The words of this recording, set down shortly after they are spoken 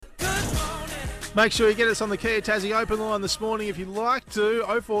Make sure you get us on the Kia Tassie open line this morning if you'd like to.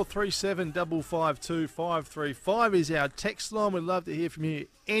 0437 552 535 is our text line. We'd love to hear from you.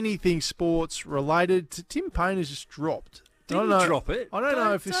 Anything sports related. Tim Payne has just dropped. Didn't drop it. I don't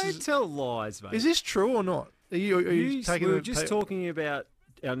know if this Don't tell lies, mate. Is this true or not? Are you taking we were just talking about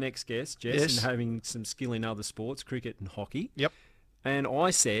our next guest, Jess, Yes. and having some skill in other sports, cricket and hockey. Yep. And I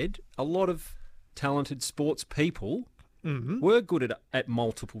said a lot of talented sports people Mm-hmm. were good at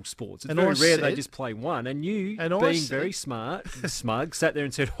multiple sports. It's And very I rare they said- just play one. And you, And I being said- very smart and smug, sat there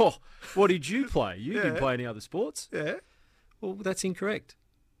and said, "Oh, what did you play? You didn't Yeah. play any other sports." Yeah. Well, that's incorrect.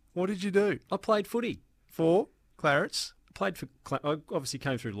 What did you do? I played footy. For Clarence? Played for. I obviously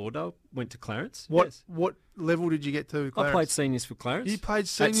came through Lauderdale. Went to Clarence. What Yes. what level did you get to with Clarence? I played seniors for Clarence. You played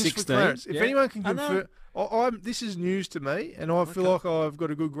seniors for 16, Clarence. If yeah. anyone can I know. confirm... this is news to me, and I feel like I've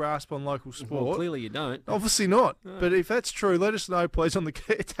got a good grasp on local sport. Well, clearly you don't. Obviously not. But if that's true, let us know, please, on the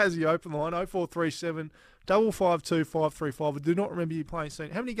Tassie open line, 0437 552 535. I do not remember you playing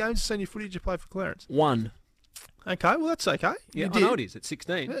senior. How many games of senior footy did you play for Clarence? One. Okay, well, that's okay. Yeah, You I know did. it is. At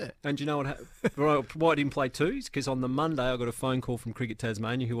 16. Yeah. And do you know why I didn't play twos? Because on the Monday I got a phone call from Cricket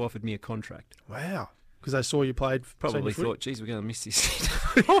Tasmania who offered me a contract. Wow. Because they saw you played Probably senior thought, geez, we're going to miss this.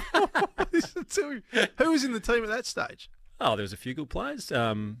 footy. Who was in the team at that stage? Oh, there was a few good players.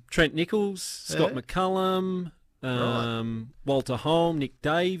 Trent Nichols, Scott Yeah. McCullum, Right. Walter Holm, Nick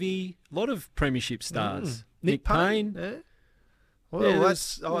Davey, a lot of premiership stars. Nick Payne. Yeah. Well, Yeah,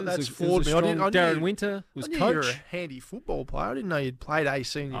 that's there that's was floored me. I strong- knew Darren Winter was I knew you were a coach. handy football player. I didn't know you'd played a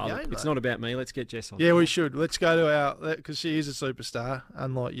senior Oh, game. it's though. not about me. Let's get Jess on. Yeah, we should. Let's go to our, because she is a superstar,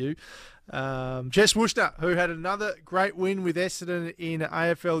 unlike you. Jess Wuetschner, who had another great win with Essendon in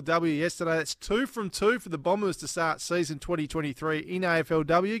AFLW yesterday. That's 2 from 2 for the Bombers to start season 2023 in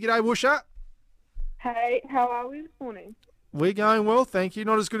AFLW. G'day, Wuetschner. Hey, how are we this morning? We're going well, thank you.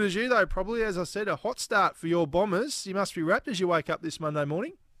 Not as good as you, though. Probably, as I said, a hot start for your Bombers. You must be wrapped as you wake up this Monday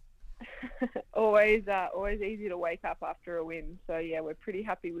morning. always easy to wake up after a win. So, yeah, we're pretty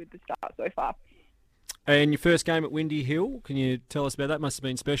happy with the start so far. And your first game at Windy Hill, can you tell us about that? Must have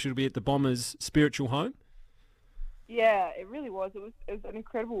been special to be at the Bombers' spiritual home. Yeah, it really was. It was an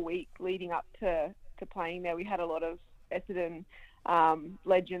incredible week leading up to playing there. We had a lot of Essendon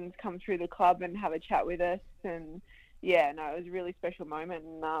legends come through the club and have a chat with us. And, yeah, no, it was a really special moment.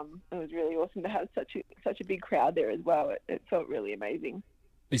 And it was really awesome to have such a big crowd there as well. It felt really amazing.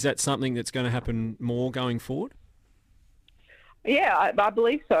 Is that something that's going to happen more going forward? Yeah, I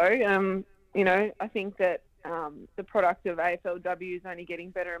believe so. I think that the product of AFLW is only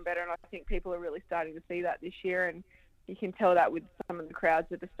getting better and better, and I think people are really starting to see that this year, and you can tell that with some of the crowds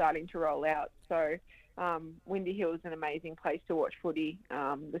that are starting to roll out. So Windy Hill is an amazing place to watch footy.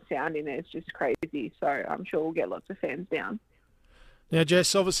 The sound in there is just crazy, so I'm sure we'll get lots of fans down. Now,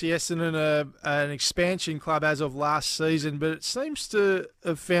 Jess, obviously Essendon are an expansion club as of last season, but it seems to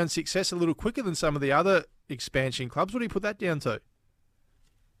have found success a little quicker than some of the other expansion clubs. What do you put that down to?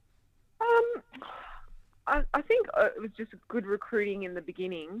 I think it was just good recruiting in the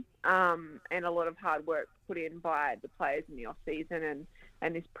beginning, and a lot of hard work put in by the players in the off-season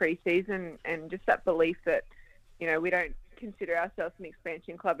and this pre-season, and just that belief that, we don't consider ourselves an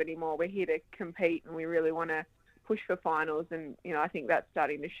expansion club anymore. We're here to compete, and we really want to push for finals, and, I think that's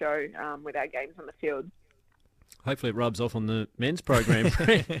starting to show with our games on the field. Hopefully it rubs off on the men's program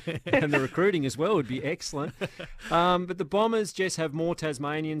and the recruiting as well would be excellent. But the Bombers, Jess, have more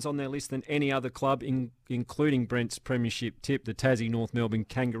Tasmanians on their list than any other club, including Brent's premiership tip, the Tassie North Melbourne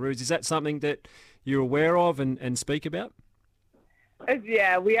Kangaroos. Is that something that you're aware of and speak about?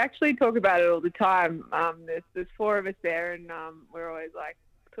 Yeah, we actually talk about it all the time. There's 4 of us there, and we're always like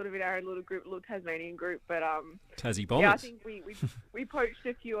sort of in our own little group, little Tasmanian group. But Tassie Bombers. yeah, I think we poached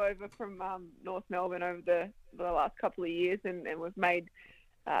a few over from North Melbourne over the last couple of years, and we've made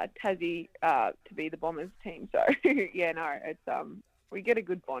Tassie to be the Bombers team. So yeah, no, it's we get a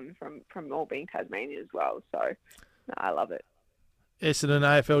good bond from all being Tasmanian as well. So no, I love it. Essendon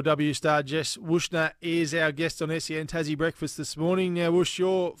AFLW star Jess Wuetschner is our guest on SEN Tassie Breakfast this morning. Now, Wuesch,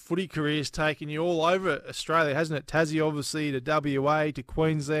 your footy career's taken you all over Australia, hasn't it? Tassie, obviously, to WA, to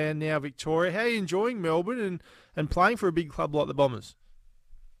Queensland, now Victoria. How are you enjoying Melbourne and playing for a big club like the Bombers?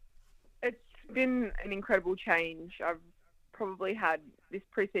 It's been an incredible change. I've probably had this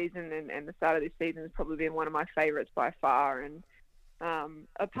pre-season and the start of this season has probably been one of my favourites by far. And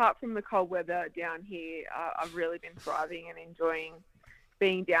apart from the cold weather down here, I've really been thriving and enjoying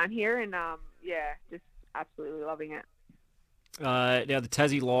being down here, and just absolutely loving it. Now, the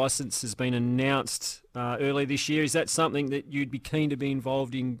Tassie licence has been announced early this year. Is that something that you'd be keen to be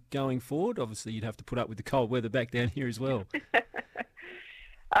involved in going forward? Obviously, you'd have to put up with the cold weather back down here as well.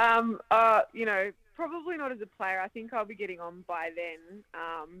 Probably not as a player. I think I'll be getting on by then.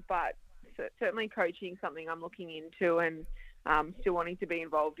 But certainly coaching something I'm looking into, and still wanting to be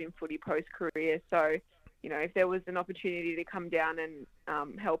involved in footy post-career. So, if there was an opportunity to come down and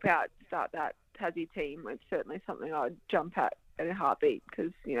help out, start that Tassie team, it's certainly something I'd jump at a heartbeat,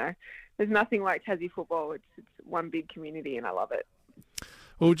 because, there's nothing like Tassie football. It's one big community, and I love it.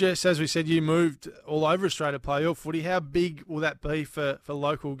 Well, Jess, as we said, you moved all over Australia to play your footy. How big will that be for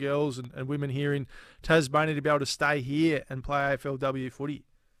local girls and women here in Tasmania to be able to stay here and play AFLW footy?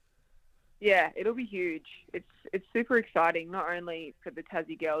 Yeah, it'll be huge. It's super exciting, not only for the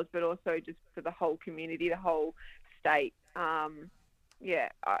Tassie girls, but also just for the whole community, the whole state.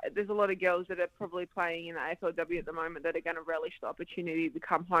 There's a lot of girls that are probably playing in the AFLW at the moment that are going to relish the opportunity to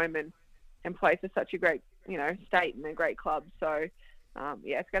come home and play for such a great, state and a great club. So,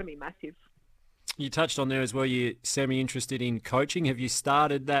 it's going to be massive. You touched on there as well, you're semi-interested in coaching. Have you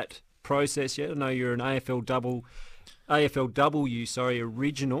started that process yet? I know you're an AFLW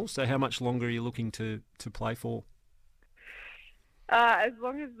original, so how much longer are you looking to play for? As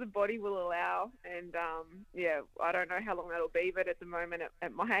long as the body will allow, and I don't know how long that'll be, but at the moment,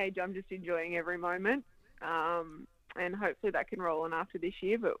 at my age, I'm just enjoying every moment, and hopefully that can roll on after this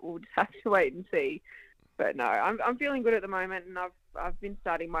year, but we'll just have to wait and see. But no, I'm feeling good at the moment, and I've been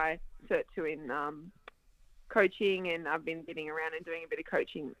starting my Cert 2 in coaching, and I've been getting around and doing a bit of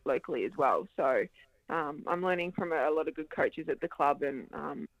coaching locally as well. So I'm learning from a lot of good coaches at the club,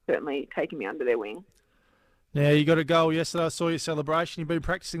 and certainly taking me under their wing. Now, you got a goal yesterday. I saw your celebration. You've been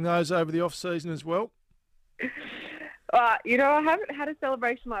practicing those over the off-season as well? I haven't had a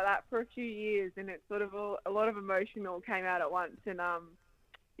celebration like that for a few years, and it's sort of a lot of emotion all came out at once. And,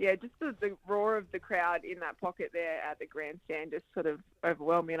 just the roar of the crowd in that pocket there at the grandstand just sort of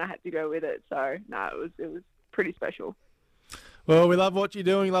overwhelmed me, and I had to go with it. So, no, it was pretty special. Well, we love what you're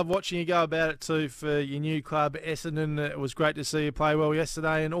doing. Love watching you go about it too for your new club, Essendon. It was great to see you play well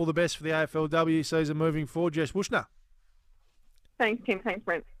yesterday, and all the best for the AFLW season moving forward. Jess Wuetschner. Thanks, Tim. Thanks,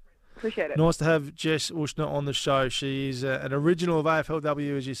 Brent. Appreciate it. Nice to have Jess Wuetschner on the show. She is an original of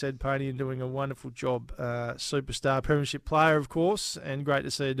AFLW, as you said, Pony, and doing a wonderful job. Superstar premiership player, of course, and great to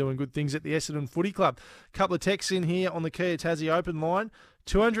see her doing good things at the Essendon Footy Club. A couple of texts in here on the Kia Tassie Open line.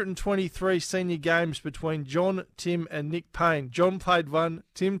 223 senior games between John, Tim and Nick Payne. John played one,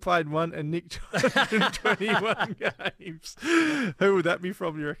 Tim played one, and Nick 221 games. Who would that be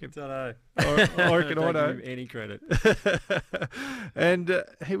from, you reckon? Don't know. I reckon I know. Don't give him any credit. And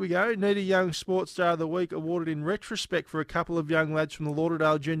here we go. Need a Young Sports Star of the Week awarded in retrospect for a couple of young lads from the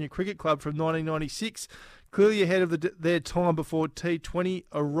Lauderdale Junior Cricket Club from 1996. Clearly ahead of their time before T20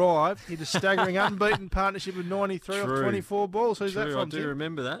 arrived. Hit a staggering unbeaten partnership of 93 off 24 balls. Who's that from, I do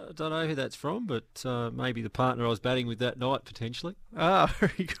remember that. I don't know who that's from, but maybe the partner I was batting with that night, potentially. Ah,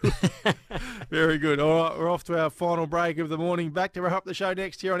 very good. Very good. All right, we're off to our final break of the morning. Back to wrap up the show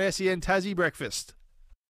next here on SEN Tassie Breakfast.